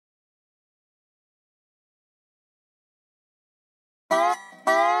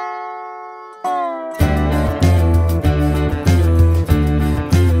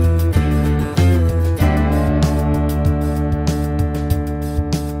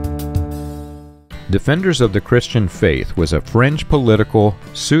Defenders of the Christian Faith was a fringe political,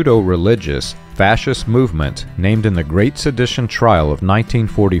 pseudo-religious, fascist movement named in the Great Sedition Trial of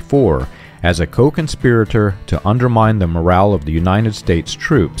 1944 as a co-conspirator to undermine the morale of the United States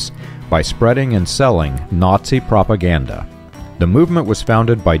troops by spreading and selling Nazi propaganda. The movement was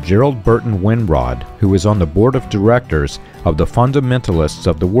founded by Gerald Burton Winrod, who was on the board of directors of the Fundamentalists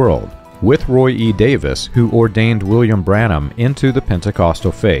of the world, with Roy E. Davis, who ordained William Branham into the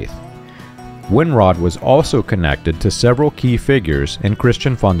Pentecostal faith. Winrod was also connected to several key figures in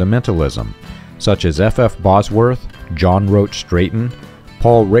Christian fundamentalism, such as F. Bosworth, John Roach Straton,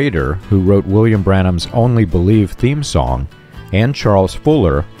 Paul Rader, who wrote William Branham's Only Believe theme song, and Charles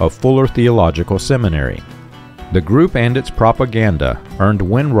Fuller of Fuller Theological Seminary. The group and its propaganda earned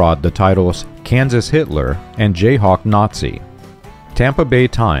Winrod the titles Kansas Hitler and Jayhawk Nazi. Tampa Bay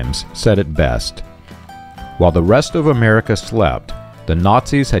Times said it best, "While the rest of America slept, the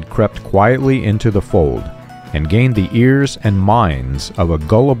Nazis had crept quietly into the fold and gained the ears and minds of a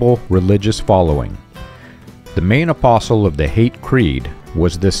gullible religious following. The main apostle of the hate creed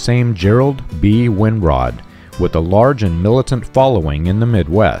was this same Gerald B. Winrod, with a large and militant following in the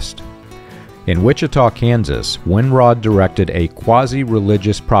Midwest. In Wichita, Kansas, Winrod directed a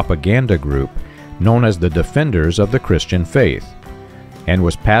quasi-religious propaganda group known as the Defenders of the Christian Faith, and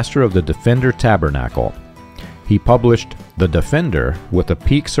was pastor of the Defender Tabernacle. He published The Defender with a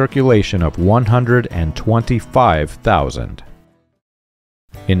peak circulation of 125,000.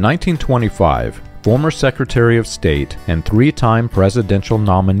 In 1925, former Secretary of State and three-time presidential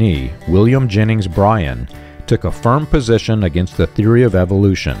nominee William Jennings Bryan took a firm position against the theory of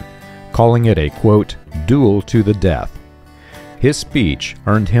evolution, calling it a, quote, duel to the death. His speech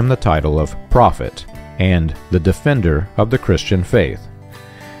earned him the title of prophet and the defender of the Christian faith.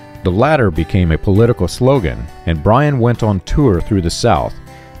 The latter became a political slogan, and Bryan went on tour through the South,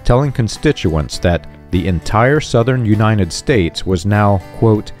 telling constituents that the entire southern United States was now,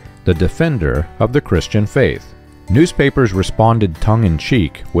 quote, the defender of the Christian faith. Newspapers responded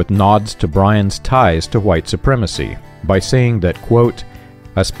tongue-in-cheek with nods to Bryan's ties to white supremacy by saying that, quote,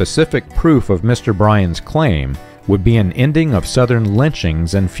 a specific proof of Mr. Bryan's claim would be an ending of Southern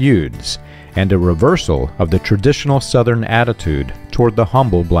lynchings and feuds, and a reversal of the traditional Southern attitude toward the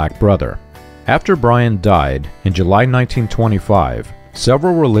humble black brother. After Bryan died in July 1925,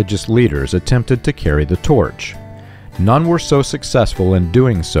 several religious leaders attempted to carry the torch. None were so successful in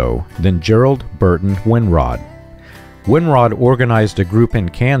doing so than Gerald Burton Winrod. Winrod organized a group in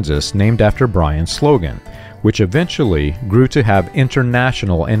Kansas named after Bryan's slogan, which eventually grew to have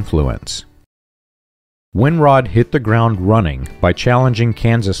international influence. Winrod hit the ground running by challenging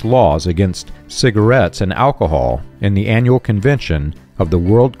Kansas laws against cigarettes and alcohol in the annual convention of the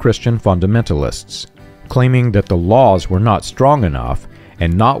World Christian Fundamentalists, claiming that the laws were not strong enough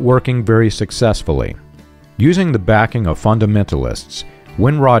and not working very successfully. Using the backing of fundamentalists,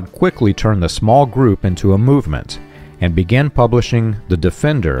 Winrod quickly turned the small group into a movement and began publishing The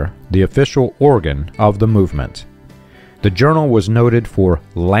Defender, the official organ of the movement. The journal was noted for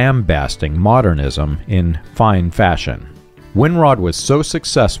lambasting modernism in fine fashion. Winrod was so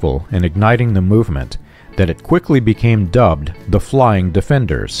successful in igniting the movement that it quickly became dubbed the Flying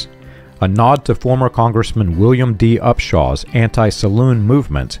Defenders, a nod to former Congressman William D. Upshaw's anti-saloon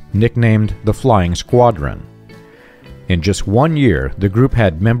movement nicknamed the Flying Squadron. In just 1 year, the group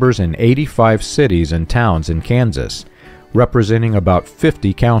had members in 85 cities and towns in Kansas, representing about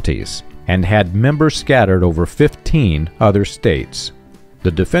 50 counties, and had members scattered over 15 other states.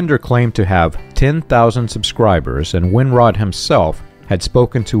 The Defender claimed to have 10,000 subscribers, and Winrod himself had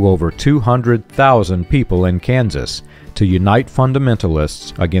spoken to over 200,000 people in Kansas to unite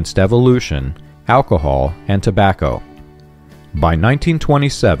fundamentalists against evolution, alcohol, and tobacco. By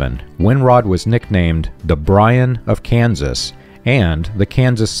 1927, Winrod was nicknamed the Bryan of Kansas and the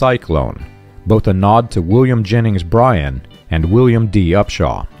Kansas Cyclone, both a nod to William Jennings Bryan and William D.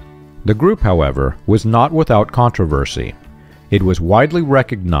 Upshaw. The group, however, was not without controversy. It was widely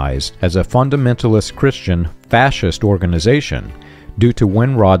recognized as a fundamentalist Christian fascist organization due to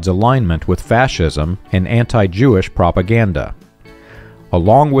Winrod's alignment with fascism and anti-Jewish propaganda.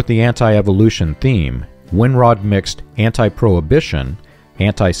 Along with the anti-evolution theme, Winrod mixed anti-prohibition,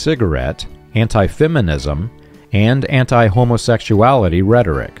 anti-cigarette, anti-feminism, and anti-homosexuality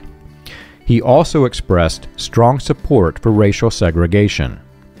rhetoric. He also expressed strong support for racial segregation.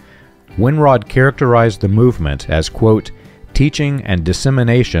 Winrod characterized the movement as, quote, teaching and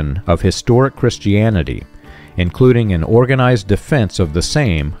dissemination of historic Christianity, including an organized defense of the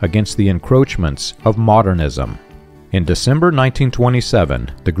same against the encroachments of modernism. In December 1927,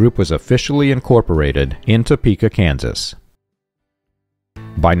 the group was officially incorporated in Topeka, Kansas.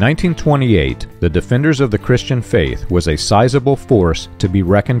 By 1928, the Defenders of the Christian Faith was a sizable force to be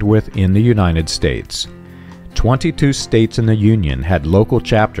reckoned with in the United States. 22 states in the Union had local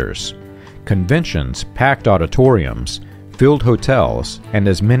chapters. Conventions packed auditoriums, filled hotels, and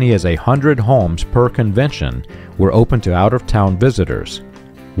as many as 100 homes per convention were open to out-of-town visitors.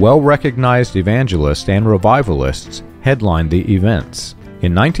 Well-recognized evangelists and revivalists headlined the events.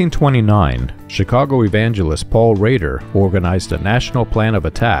 In 1929, Chicago evangelist Paul Rader organized a national plan of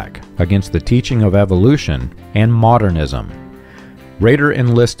attack against the teaching of evolution and modernism. Rader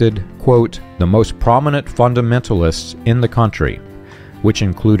enlisted, quote, the most prominent fundamentalists in the country, which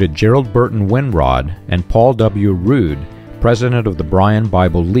included Gerald Burton Winrod and Paul W. Rood, president of the Bryan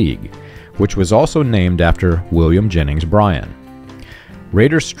Bible League, which was also named after William Jennings Bryan.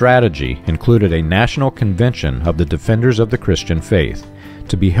 Rader's strategy included a national convention of the Defenders of the Christian Faith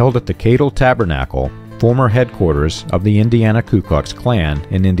to be held at the Great Tabernacle, former headquarters of the Indiana Ku Klux Klan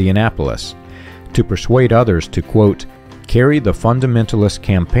in Indianapolis, to persuade others to, quote, carry the fundamentalist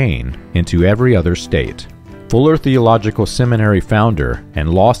campaign into every other state. Fuller Theological Seminary founder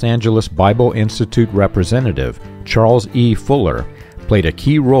and Los Angeles Bible Institute representative Charles E. Fuller played a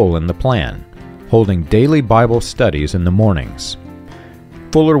key role in the plan, holding daily Bible studies in the mornings.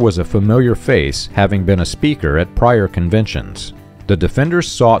 Fuller was a familiar face, having been a speaker at prior conventions. The Defenders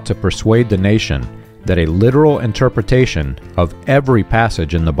sought to persuade the nation that a literal interpretation of every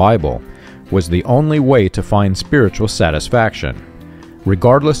passage in the Bible was the only way to find spiritual satisfaction,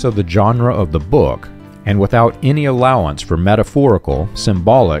 regardless of the genre of the book, and without any allowance for metaphorical,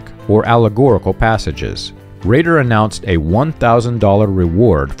 symbolic, or allegorical passages. Rader announced a $1,000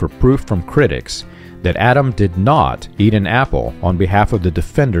 reward for proof from critics that Adam did not eat an apple on behalf of the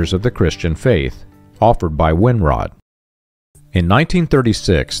Defenders of the Christian Faith, offered by Winrod. In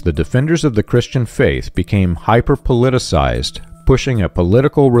 1936, the Defenders of the Christian Faith became hyper-politicized, pushing a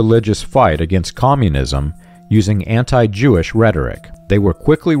political religious fight against communism using anti-Jewish rhetoric. They were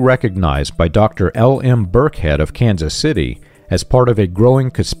quickly recognized by Dr. L. M. Burkhead of Kansas City as part of a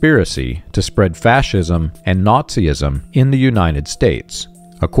growing conspiracy to spread fascism and Nazism in the United States.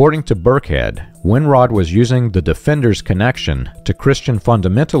 According to Burkhead, Winrod was using the Defenders' connection to Christian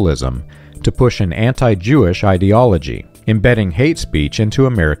fundamentalism to push an anti-Jewish ideology, embedding hate speech into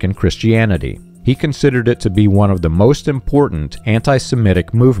American Christianity. He considered it to be one of the most important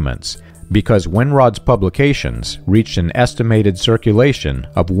anti-Semitic movements because Winrod's publications reached an estimated circulation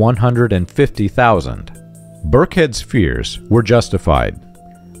of 150,000. Burkhead's fears were justified.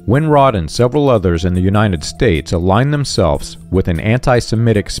 Winrod and several others in the United States aligned themselves with an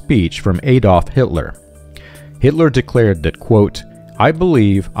anti-Semitic speech from Adolf Hitler. Hitler declared that, quote, I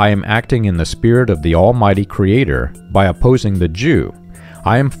believe I am acting in the spirit of the Almighty Creator by opposing the Jew.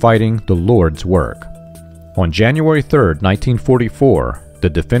 I am fighting the Lord's work. On January 3, 1944, the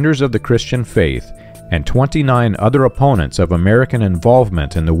Defenders of the Christian Faith and 29 other opponents of American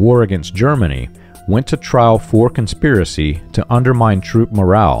involvement in the war against Germany went to trial for conspiracy to undermine troop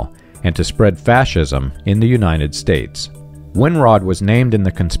morale and to spread fascism in the United States. Winrod was named in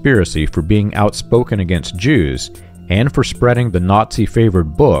the conspiracy for being outspoken against Jews and for spreading the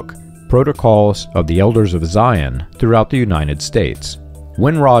Nazi-favored book, Protocols of the Elders of Zion, throughout the United States.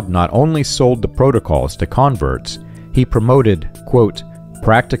 Winrod not only sold the protocols to converts, he promoted, quote,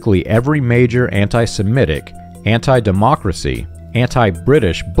 practically every major anti-Semitic, anti-democracy,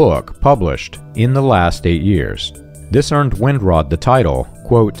 anti-British book published in the last 8 years. This earned Winrod the title,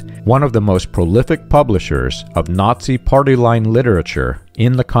 quote, one of the most prolific publishers of Nazi party line literature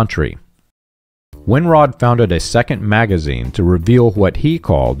in the country. Winrod founded a second magazine to reveal what he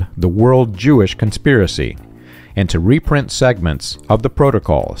called the World Jewish Conspiracy and to reprint segments of the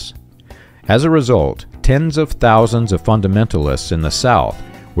protocols. As a result, tens of thousands of fundamentalists in the South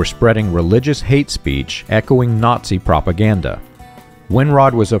were spreading religious hate speech echoing Nazi propaganda.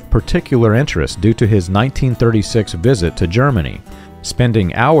 Winrod was of particular interest due to his 1936 visit to Germany,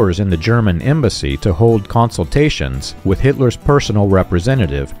 spending hours in the German embassy to hold consultations with Hitler's personal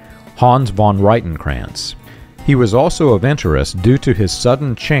representative, Hans von Rietenkrantz. He was also of interest due to his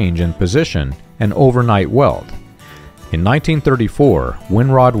sudden change in position and overnight wealth. In 1934,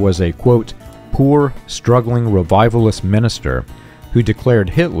 Winrod was a, quote, poor, struggling revivalist minister who declared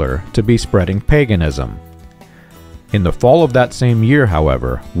Hitler to be spreading paganism. In the fall of that same year,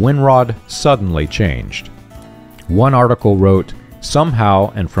 however, Winrod suddenly changed. One article wrote,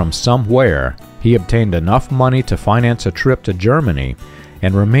 somehow and from somewhere, he obtained enough money to finance a trip to Germany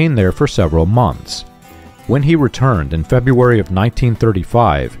and remain there for several months. When he returned in February of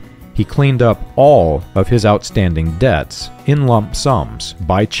 1935, he cleaned up all of his outstanding debts in lump sums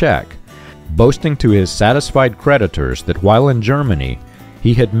by check, boasting to his satisfied creditors that while in Germany,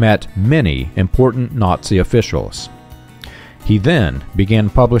 he had met many important Nazi officials. He then began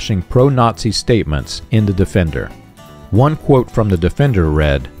publishing pro-Nazi statements in the Defender. One quote from the Defender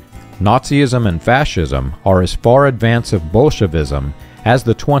read, "Nazism and fascism are as far advance of Bolshevism as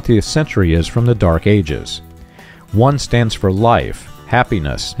the 20th century is from the Dark Ages. One stands for life,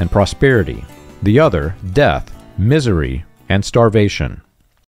 happiness, and prosperity. The other, death, misery, and starvation."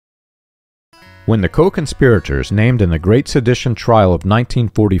 When the co-conspirators named in the Great Sedition Trial of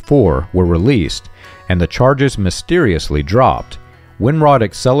 1944 were released and the charges mysteriously dropped, Winrod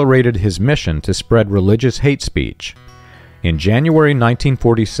accelerated his mission to spread religious hate speech. In January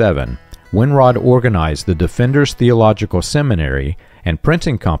 1947, Winrod organized the Defenders Theological Seminary and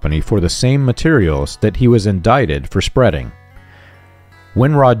printing company for the same materials that he was indicted for spreading.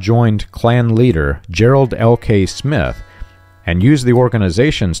 Winrod joined Klan leader Gerald L.K. Smith and used the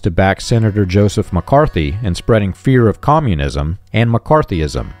organizations to back Senator Joseph McCarthy in spreading fear of communism and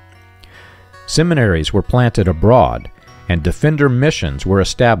McCarthyism. Seminaries were planted abroad, and Defender missions were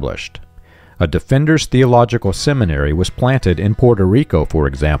established. A Defenders Theological Seminary was planted in Puerto Rico, for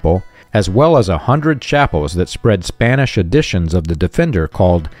example, as well as 100 chapels that spread Spanish editions of the Defender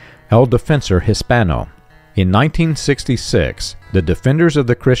called El Defensor Hispano. In 1966, the Defenders of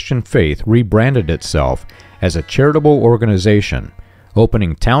the Christian Faith rebranded itself as a charitable organization,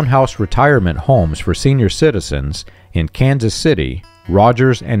 opening townhouse retirement homes for senior citizens in Kansas City,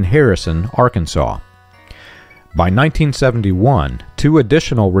 Rogers, and Harrison, Arkansas. By 1971, 2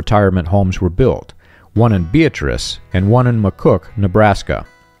 additional retirement homes were built, one in Beatrice and one in McCook, Nebraska.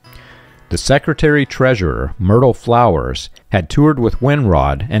 The Secretary-Treasurer, Myrtle Flowers, had toured with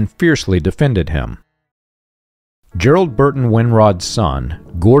Winrod and fiercely defended him. Gerald Burton Winrod's son,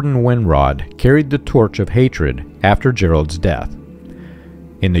 Gordon Winrod, carried the torch of hatred after Gerald's death.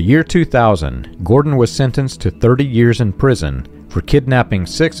 In the year 2000, Gordon was sentenced to 30 years in prison for kidnapping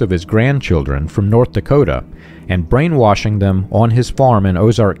 6 of his grandchildren from North Dakota and brainwashing them on his farm in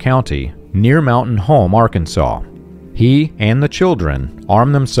Ozark County, near Mountain Home, Arkansas. He and the children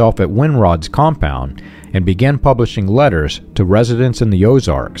armed themselves at Winrod's compound and began publishing letters to residents in the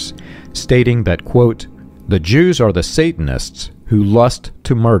Ozarks, stating that, quote, "The Jews are the Satanists who lust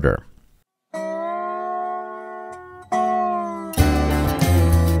to murder."